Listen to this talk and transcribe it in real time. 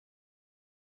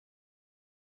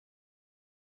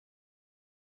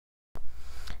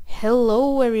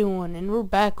Hello everyone, and we're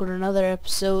back with another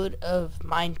episode of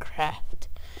Minecraft.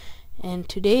 And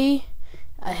today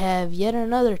I have yet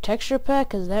another texture pack,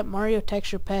 because that Mario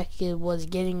texture pack was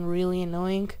getting really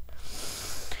annoying.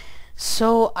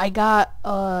 So I got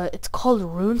it's called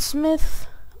Runesmith.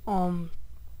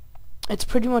 It's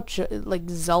pretty much like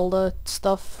Zelda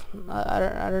stuff.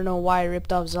 I don't know why I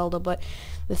ripped off Zelda, but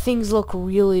the things look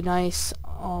really nice.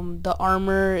 The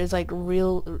armor is like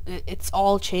real. It's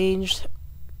all changed.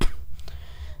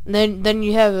 Then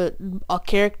you have a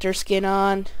character skin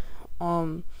on.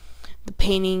 The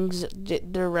paintings,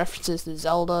 they're references to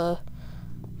Zelda.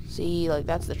 See, like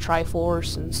that's the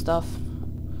Triforce and stuff.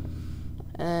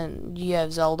 And you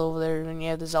have Zelda over there, and you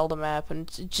have the Zelda map, and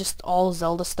it's just all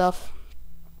Zelda stuff.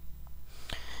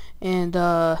 And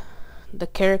the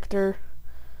character,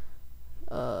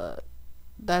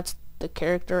 that's the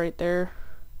character right there.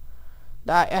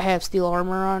 I have steel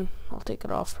armor on. I'll take it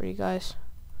off for you guys.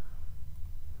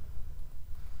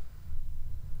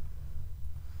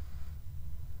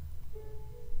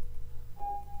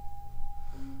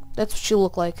 That's what she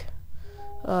look like.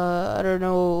 I don't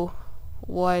know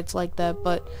why it's like that,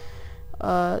 but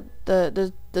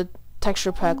the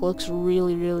texture pack looks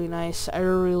really nice. I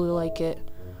really like it.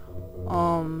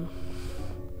 So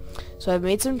I've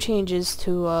made some changes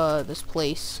to this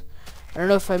place. I don't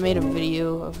know if I made a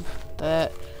video of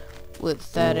that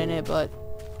with that in it, but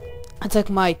it's like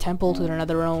my temple to the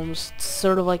Nether Realms. It's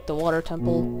sort of like the water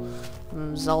temple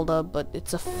from Zelda, but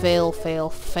it's a fail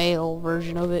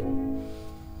version of it.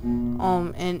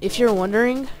 And if you're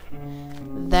wondering,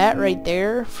 that right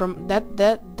there, from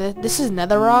this is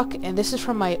Netherrock, and this is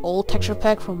from my old texture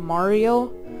pack from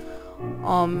Mario.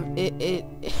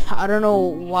 I don't know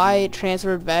why it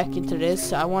transferred back into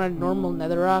this. I wanted normal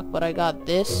Netherrock, but I got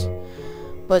this.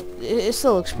 But it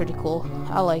still looks pretty cool.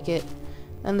 I like it.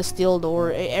 And the steel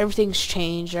door, everything's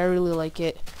changed. I really like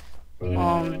it.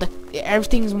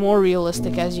 Everything's more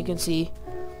realistic, as you can see.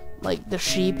 Like the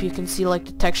sheep, you can see like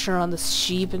the texture on the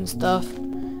sheep and stuff.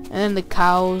 And then the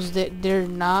cows, they're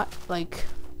not like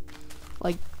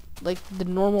the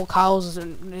normal cows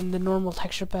in the normal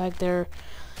texture pack.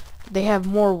 They have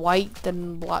more white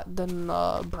than black, than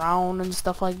brown and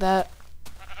stuff like that.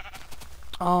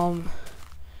 And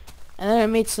then I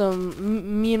made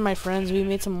me and my friends, we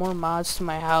made some more mods to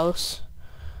my house.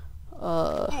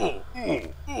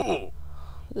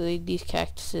 These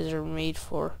cactuses are made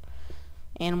for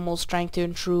animals trying to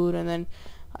intrude, and then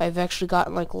I've actually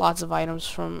gotten like lots of items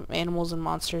from animals and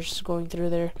monsters going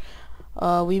through there.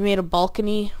 We made a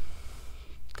balcony,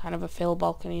 kind of a fail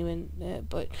balcony,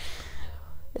 but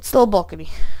it's still a balcony.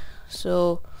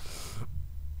 So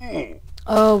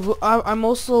I'm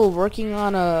also working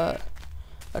on a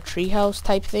treehouse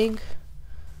type thing,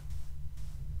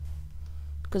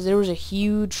 because there's a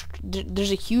huge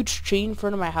tree in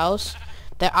front of my house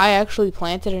that I actually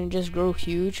planted and just grew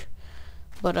huge.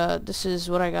 But this is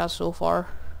what I got so far.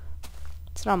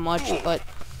 It's not much, but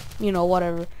you know,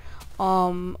 whatever.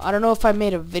 I don't know if I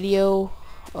made a video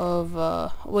of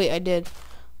wait, I did.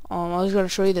 I was gonna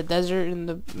show you the desert in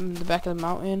the back of the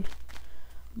mountain,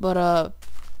 but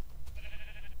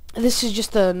this is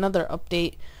just another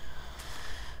update.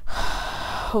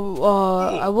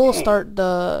 I will start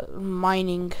the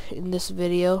mining in this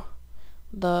video,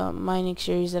 the mining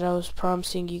series that I was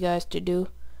promising you guys to do.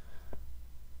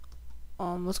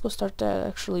 Let's go start that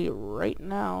actually right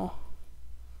now.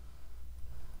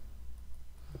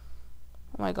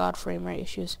 Oh my god, frame rate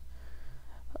issues.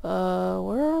 Where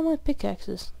are all my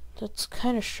pickaxes? That's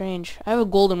kind of strange. I have a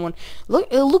golden one. Look,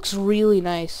 it looks really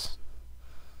nice.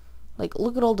 Like,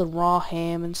 look at all the raw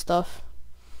ham and stuff.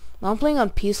 Now I'm playing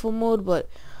on peaceful mode, but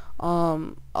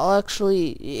I'll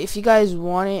actually, if you guys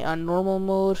want it on normal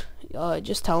mode,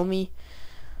 just tell me.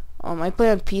 I play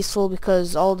on peaceful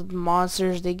because all the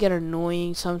monsters, they get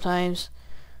annoying sometimes.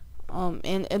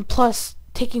 And plus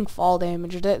taking fall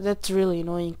damage, that's really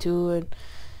annoying too, and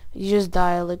you just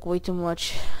die like way too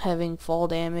much having fall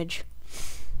damage.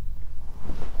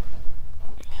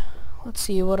 Let's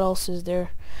see, what else is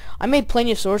there? I made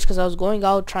plenty of swords because I was going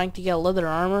out trying to get leather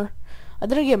armor. I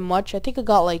didn't get much. I think I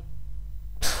got like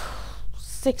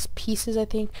 6 pieces, I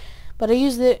think. But I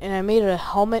used it and I made a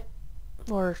helmet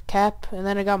or cap, and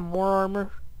then I got more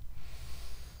armor.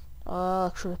 I'll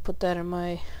actually put that in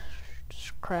my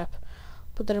crap.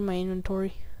 Put that in my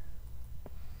inventory.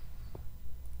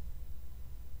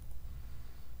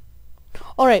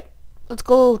 Alright, let's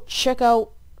go check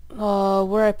out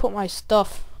where I put my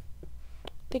stuff. I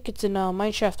think it's in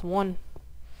Mineshaft 1.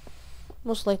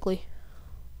 Most likely.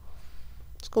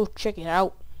 Let's go check it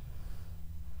out.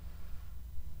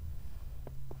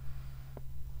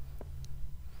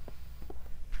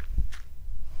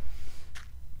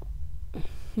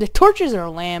 The torches are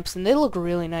lamps, and they look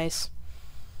really nice.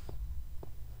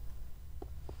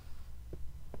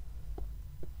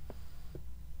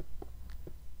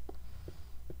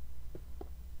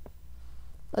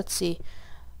 Let's see.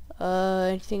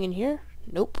 Anything in here?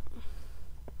 Nope.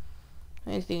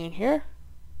 Anything in here?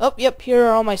 Oh, yep, here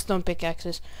are all my stone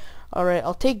pickaxes. Alright,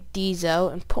 I'll take these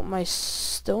out and put my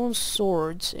stone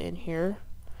swords in here.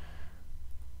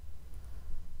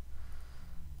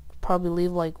 Probably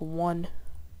leave like one,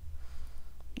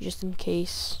 just in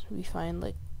case we find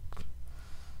like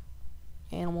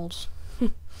animals.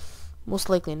 Most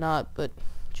likely not, but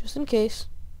just in case.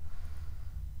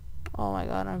 Oh my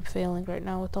god, I'm failing right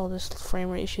now with all this frame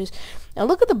rate issues. Now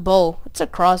look at the bow. It's a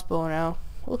crossbow now.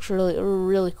 It looks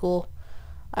really cool.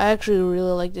 I actually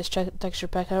really like this texture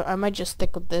pack. I might just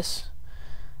stick with this.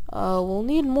 We'll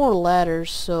need more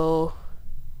ladders, so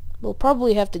we'll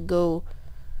probably have to go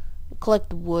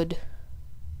collect wood.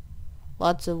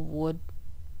 Lots of wood.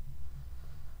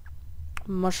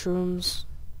 Mushrooms.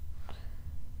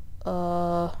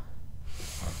 Let's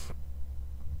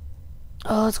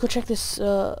go check this.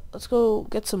 Let's go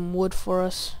get some wood for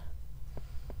us.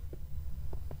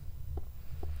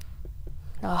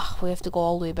 We have to go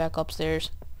all the way back upstairs.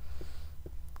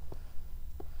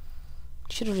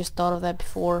 Should have just thought of that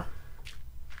before.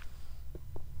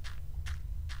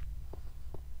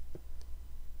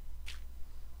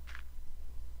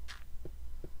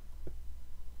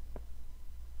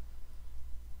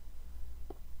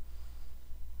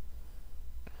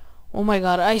 Oh my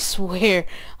god, I swear,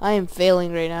 I am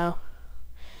failing right now.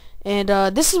 And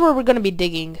this is where we're gonna be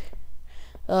digging.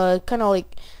 Kinda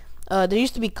like, there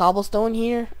used to be cobblestone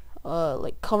here,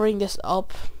 like covering this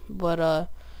up, but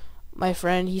my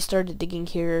friend, he started digging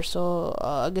here, so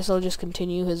I guess I'll just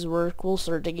continue his work. We'll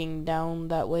start digging down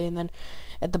that way, and then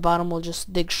at the bottom we'll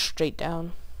just dig straight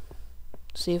down.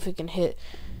 See if we can hit,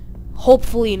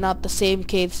 hopefully not the same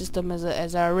cave system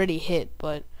as I already hit,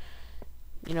 but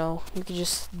you know, we could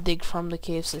just dig from the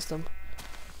cave system.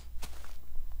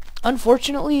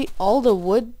 Unfortunately, all the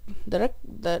wood that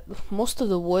most of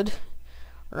the wood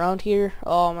around here,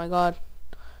 oh my god,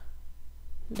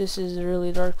 this is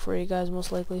really dark for you guys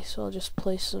most likely, so I'll just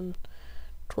place some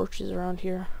torches around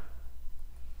here.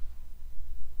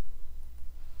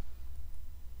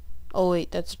 Oh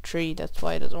wait, that's a tree, that's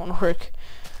why it doesn't want to work.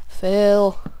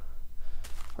 Fail.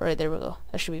 Alright, there we go,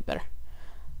 that should be better.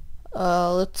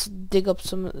 Let's dig up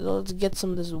some, let's get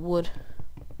some of this wood.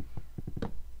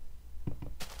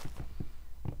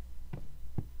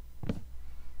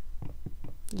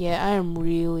 Yeah, I am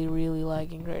really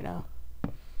lagging right now.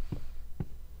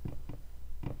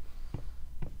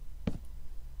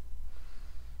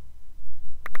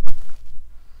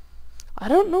 I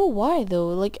don't know why though,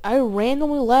 like I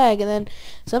randomly lag and then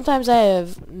sometimes I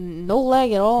have no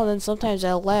lag at all and then sometimes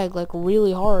I lag like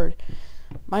really hard.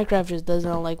 Minecraft just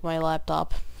doesn't like my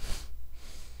laptop.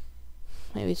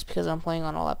 Maybe it's because I'm playing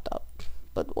on a laptop.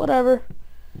 But whatever.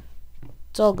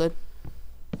 It's all good.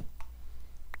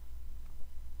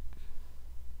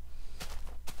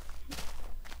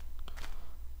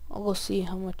 I'll go see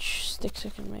how much sticks I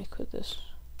can make with this.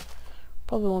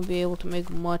 Probably won't be able to make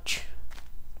much.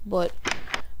 But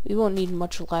we won't need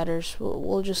much ladders.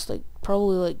 We'll just like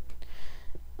probably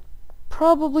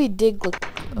dig like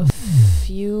a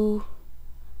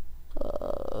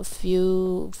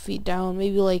few feet down,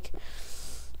 maybe like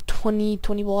 20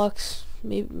 blocks,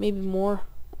 maybe more.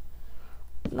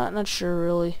 Not sure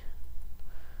really.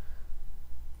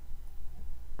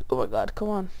 Oh my god, come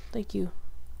on, thank you.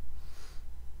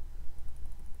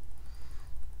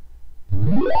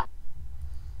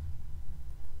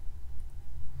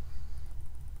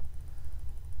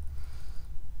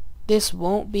 This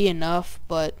won't be enough,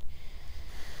 but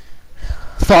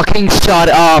fucking shut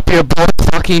up. You're both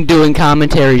fucking doing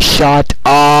commentary. Shut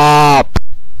up.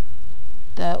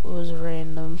 that was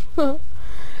random.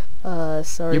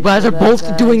 Sorry. You guys are both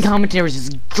guys. doing commentaries. It's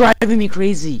driving me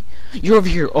crazy. You're over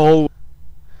here. Oh.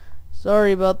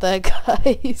 Sorry about that,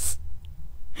 guys.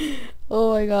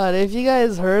 Oh my god, if you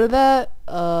guys heard that,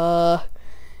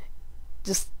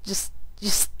 just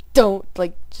don't,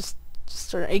 like, just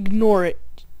sort of ignore it.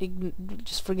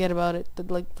 Just forget about it.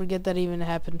 Like, forget that even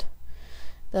happened.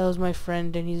 That was my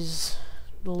friend, and he's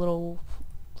a little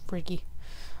freaky.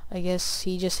 I guess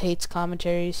he just hates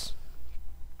commentaries.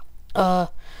 So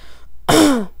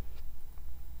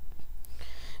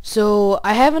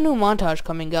I have a new montage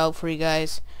coming out for you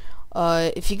guys.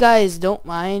 If you guys don't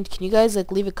mind, can you guys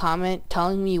like leave a comment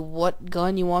telling me what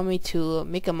gun you want me to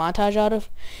make a montage out of?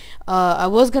 I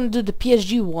was gonna do the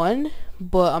PSG one,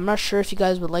 but I'm not sure if you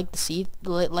guys would like to see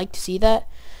that.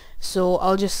 So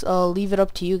I'll just leave it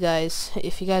up to you guys.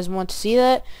 If you guys want to see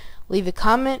that, leave a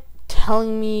comment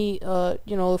telling me,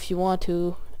 you know, if you want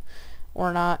to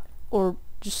or not, or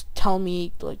just tell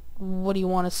me like what do you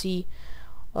want to see.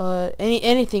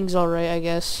 Anything's alright, I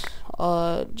guess.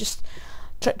 Just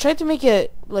try to make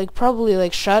it like probably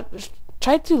like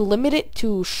try to limit it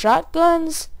to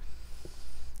shotguns,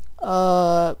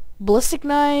 ballistic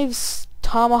knives,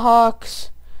 tomahawks,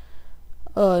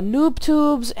 noob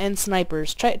tubes, and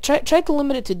snipers. Try to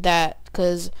limit it to that,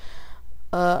 because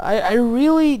I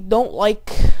really don't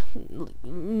like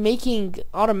making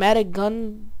automatic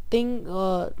gun thing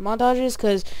montages,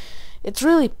 because it's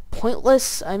really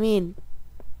pointless. I mean,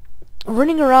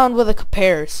 running around with a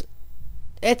compares,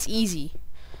 it's easy.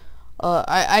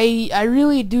 I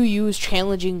really do use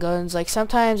challenging guns. Like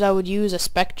sometimes I would use a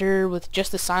Spectre with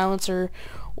just a silencer,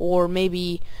 or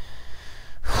maybe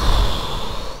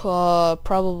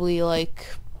probably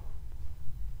like,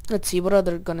 let's see, what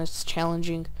other gun is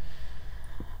challenging?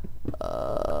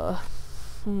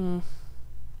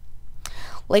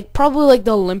 Like probably like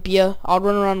the Olympia. I'll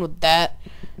run around with that,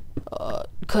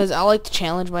 cause I like to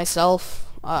challenge myself.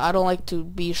 I don't like to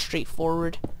be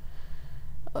straightforward.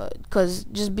 Cause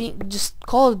just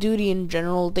Call of Duty in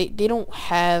general, they don't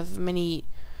have many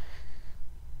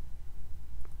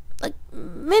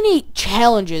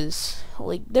challenges.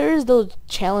 Like there's those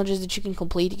challenges that you can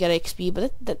complete to get XP,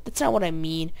 but that's not what I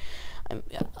mean.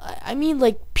 I mean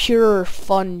like pure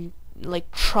fun, like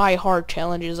try hard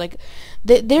challenges. Like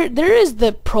there is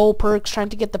the pro perks, trying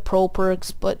to get the pro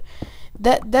perks, but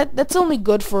that's only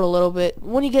good for a little bit.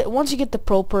 Once you get the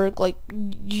pro perk, like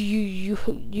you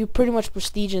pretty much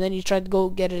prestige, and then you try to go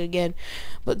get it again.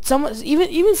 But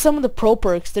even some of the pro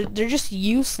perks, they're just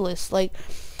useless. Like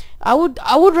I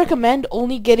would recommend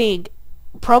only getting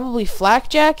probably flak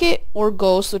jacket or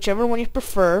ghost, whichever one you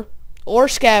prefer, or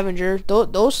scavenger.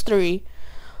 Those three.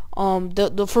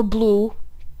 For blue,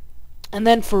 and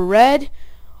then for red,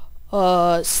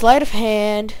 sleight of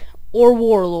hand or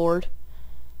warlord.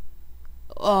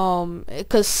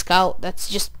 Because scout, that's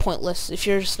just pointless. If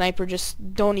you're a sniper,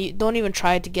 just don't even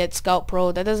try to get scout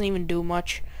pro. That doesn't even do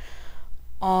much.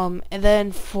 And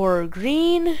then for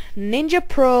green, ninja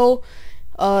pro.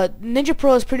 Ninja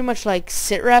pro is pretty much like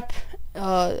sitrep.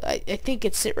 I think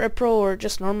it's sitrep pro or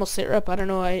just normal sitrep. I don't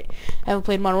know. I haven't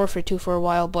played Modern Warfare 2 for a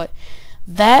while, but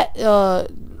that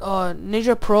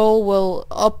ninja pro will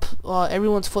up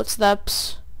everyone's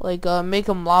footsteps, like make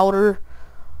them louder.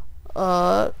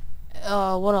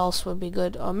 What else would be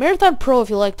good? Marathon Pro,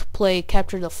 if you like to play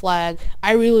Capture the Flag.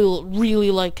 I really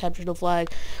like Capture the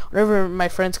Flag. Whenever my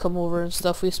friends come over and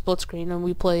stuff, we split screen and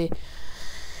we play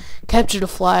Capture the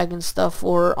Flag and stuff.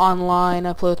 Or online,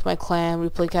 I play with my clan. We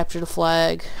play Capture the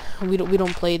Flag. We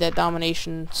don't play that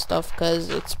domination stuff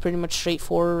because it's pretty much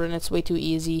straightforward and it's way too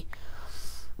easy.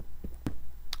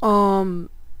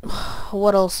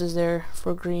 What else is there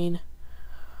for green?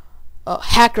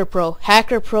 Hacker Pro.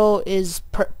 Hacker Pro is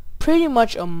pretty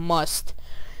much a must.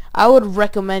 I would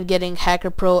recommend getting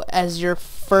Hacker Pro as your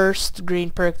first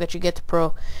green perk that you get to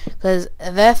pro, because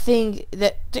that thing,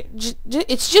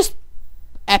 it's just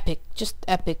epic,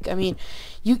 I mean,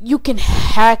 you can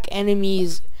hack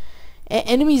enemies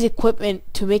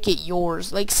equipment to make it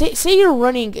yours. Like say you're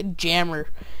running a jammer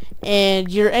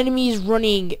and your enemy's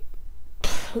running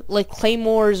like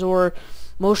claymores or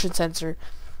motion sensor.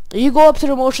 You go up to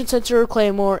the motion sensor or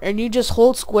claymore and you just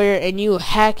hold square and you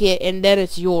hack it, and then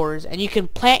it's yours. And you can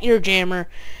plant your jammer,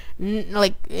 and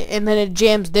then it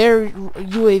jams their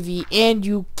UAV, and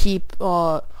you keep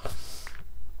the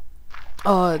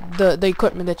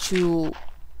equipment that you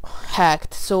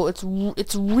hacked. So it's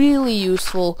really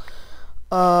useful.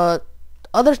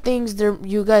 Other things there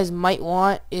you guys might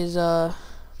want is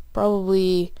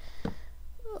probably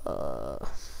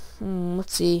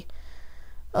let's see.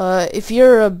 If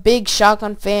you're a big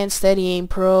shotgun fan, Steady Aim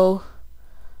Pro.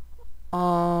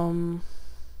 Oh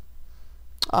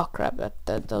crap!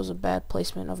 That was a bad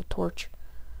placement of a torch.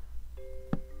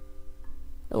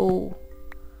 Oh,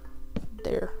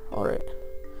 there. All right.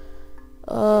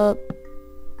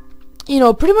 You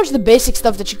know, pretty much the basic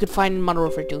stuff that you could find in Modern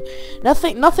Warfare 2.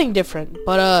 Nothing different.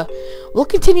 But we'll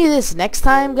continue this next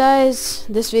time, guys.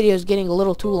 This video is getting a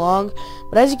little too long,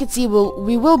 but as you can see,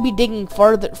 we will be digging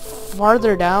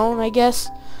farther down, I guess.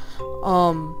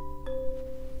 Don't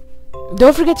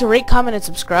forget to rate, comment, and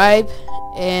subscribe.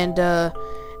 And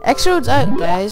X-Road's out, guys.